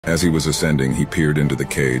As he was ascending, he peered into the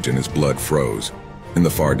cage and his blood froze. In the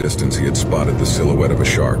far distance, he had spotted the silhouette of a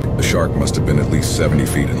shark. The shark must have been at least 70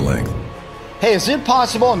 feet in length. Hey, is it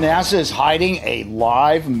possible NASA is hiding a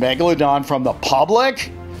live megalodon from the public?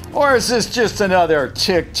 Or is this just another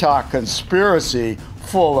TikTok conspiracy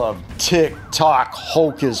full of TikTok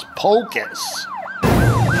hocus pocus?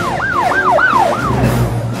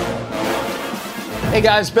 Hey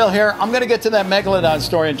guys, Bill here. I'm going to get to that Megalodon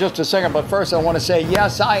story in just a second, but first I want to say,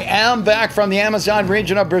 yes, I am back from the Amazon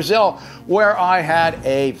region of Brazil, where I had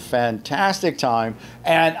a fantastic time,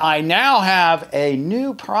 and I now have a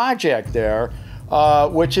new project there,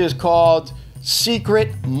 which is called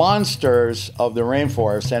Secret Monsters of the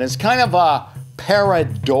Rainforest, and it's kind of a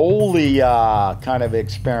pareidolia kind of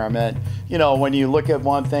experiment. You know, when you look at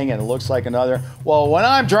one thing and it looks like another. Well, when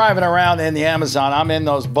I'm driving around in the Amazon, I'm in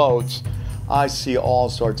those boats, I see all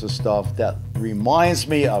sorts of stuff that reminds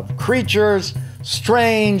me of creatures,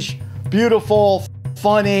 strange, beautiful,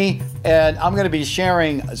 funny, and I'm going to be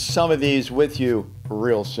sharing some of these with you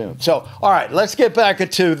real soon. So, all right, let's get back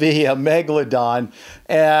to the Megalodon.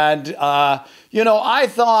 And, you know, I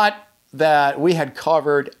thought that we had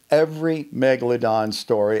covered every Megalodon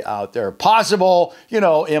story out there possible, you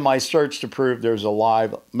know, in my search to prove there's a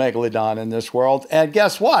live Megalodon in this world. And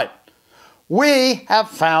guess what? We have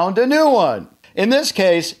found a new one. In this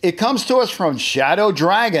case, it comes to us from Shadow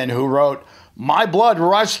Dragon, who wrote, "My blood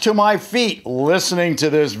rushed to my feet listening to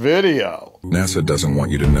this video." NASA doesn't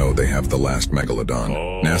want you to know they have the last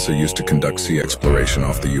Megalodon. NASA used to conduct sea exploration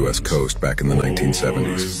off the US coast back in the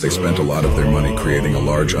 1970s. They spent a lot of their money creating a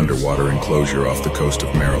large underwater enclosure off the coast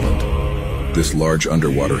of Maryland. This large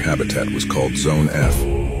underwater habitat was called Zone F.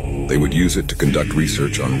 They would use it to conduct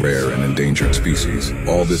research on rare and endangered species.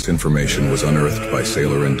 All this information was unearthed by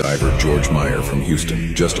sailor and diver George Meyer from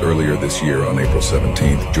Houston. Just earlier this year, on April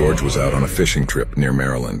 17th, George was out on a fishing trip near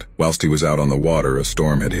Maryland. Whilst he was out on the water, a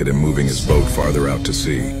storm had hit him, moving his boat farther out to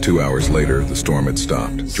sea. 2 hours later, the storm had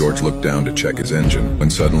stopped. George looked down to check his engine, when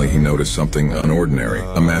suddenly he noticed something unordinary,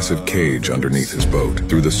 a massive cage underneath his boat.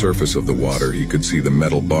 Through the surface of the water, he could see the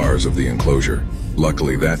metal bars of the enclosure.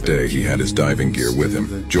 Luckily, that day, he had his diving gear with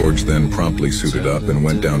him. George then promptly suited up and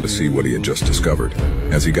went down to see what he had just discovered.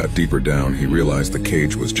 As he got deeper down, he realized the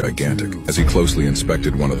cage was gigantic. As he closely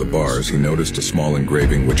inspected one of the bars, he noticed a small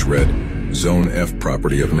engraving which read, "Zone F,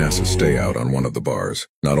 property of NASA, stay out," on one of the bars.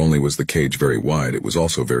 Not only was the cage very wide, it was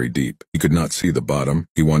also very deep. He could not see the bottom.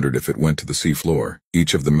 He wondered if it went to the seafloor.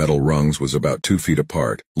 Each of the metal rungs was about 2 feet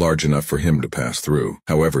apart, large enough for him to pass through.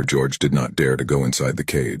 However, George did not dare to go inside the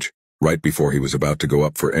cage. Right before he was about to go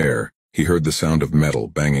up for air, he heard the sound of metal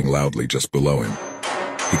banging loudly just below him.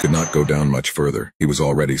 He could not go down much further. He was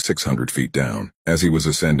already 600 feet down. As he was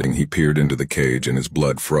ascending, he peered into the cage and his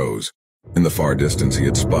blood froze. In the far distance, he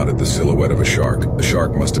had spotted the silhouette of a shark. The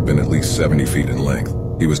shark must have been at least 70 feet in length.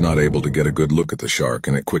 He was not able to get a good look at the shark,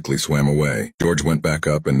 and it quickly swam away. George went back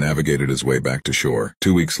up and navigated his way back to shore.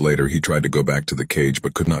 2 weeks later, he tried to go back to the cage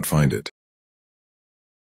but could not find it.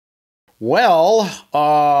 Well,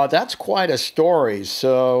 that's quite a story.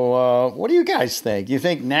 So what do you guys think? You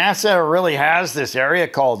think NASA really has this area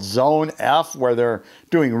called Zone F where they're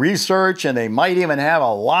doing research and they might even have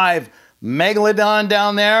a live Megalodon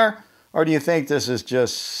down there? Or do you think this is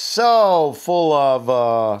just so full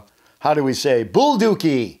of, how do we say,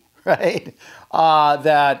 bulldookie, right?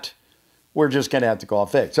 That we're just going to have to call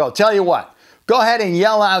it fake. So I'll tell you what, go ahead and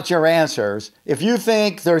yell out your answers. If you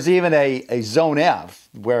think there's even a Zone F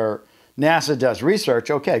where NASA does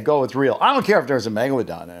research, okay, go with real. I don't care if there's a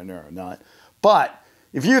Megalodon in there or not. But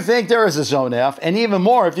if you think there is a Zone F, and even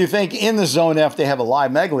more, if you think in the Zone F they have a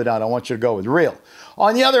live Megalodon, I want you to go with real.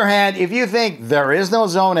 On the other hand, if you think there is no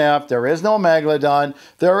Zone F, there is no Megalodon,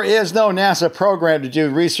 there is no NASA program to do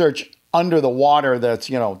research under the water that's,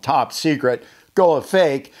 you know, top secret, go with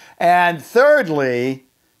fake. And thirdly,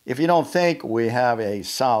 if you don't think we have a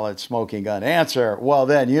solid smoking gun answer, well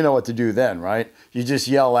then, you know what to do then, right? You just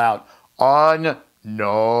yell out, unknown.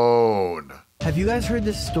 Have you guys heard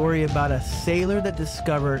this story about a sailor that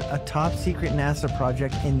discovered a top secret NASA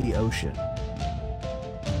project in the ocean?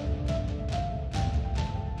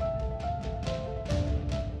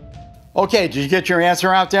 Okay, did you get your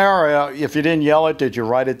answer out there? Or if you didn't yell it, did you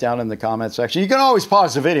write it down in the comment section? You can always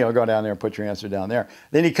pause the video, go down there and put your answer down there.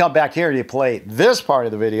 Then you come back here and you play this part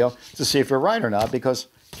of the video to see if you're right or not, because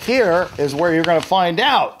here is where you're going to find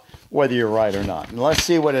out whether you're right or not. And let's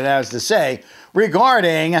see what it has to say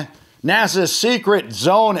regarding NASA's secret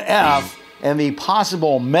Zone F and the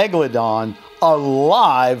possible Megalodon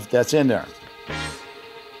alive that's in there.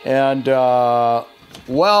 And,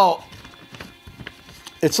 well,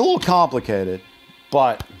 it's a little complicated,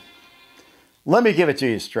 but let me give it to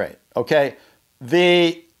you straight, okay?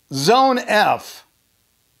 The Zone F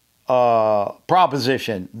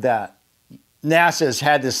proposition that NASA's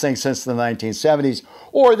had this thing since the 1970s,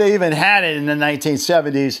 or they even had it in the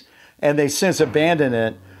 1970s and they since abandoned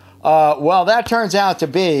it. Well, that turns out to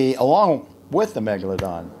be, along with the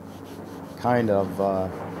Megalodon, kind of,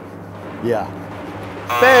 yeah,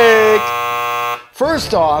 fake.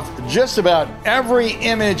 First off, just about every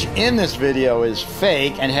image in this video is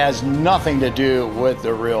fake and has nothing to do with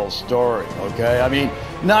the real story, okay? I mean,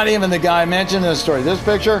 not even the guy mentioned in the story. This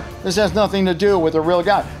picture, this has nothing to do with the real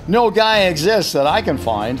guy. No guy exists that I can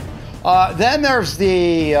find. Then there's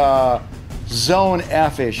the Zone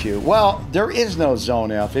F issue. Well, there is no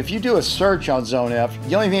Zone F. If you do a search on Zone F,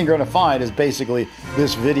 the only thing you're going to find is basically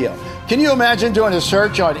this video. Can you imagine doing a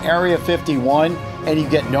search on Area 51 and you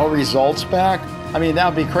get no results back? I mean,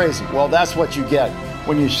 that would be crazy. Well, that's what you get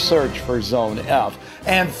when you search for Zone F.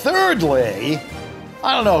 And thirdly,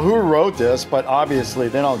 I don't know who wrote this, but obviously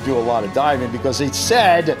they don't do a lot of diving because it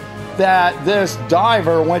said that this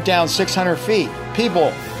diver went down 600 feet.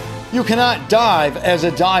 People, you cannot dive as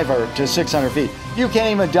a diver to 600 feet. You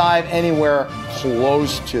can't even dive anywhere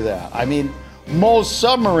close to that. I mean, most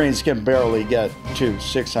submarines can barely get to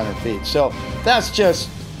 600 feet. So that's just,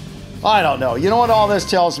 I don't know. You know what all this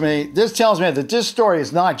tells me? This tells me that this story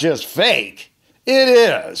is not just fake. It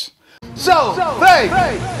is. So fake,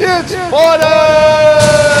 it's funny!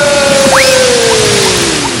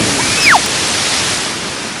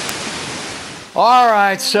 All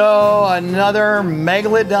right, so another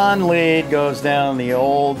Megalodon lead goes down the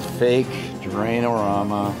old fake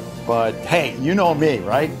drainorama. But hey, you know me,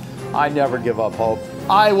 right? I never give up hope.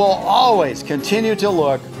 I will always continue to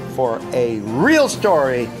look for a real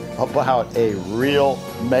story about a real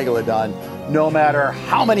Megalodon, no matter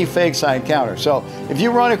how many fakes I encounter. So if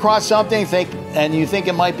you run across something and you think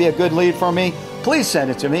it might be a good lead for me, please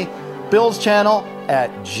send it to me,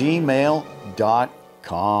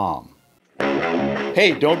 BILLSCHANNEL@gmail.com.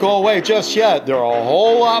 Hey, don't go away just yet. There are a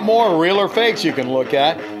whole lot more real or fakes you can look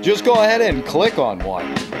at. Just go ahead and click on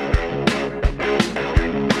one.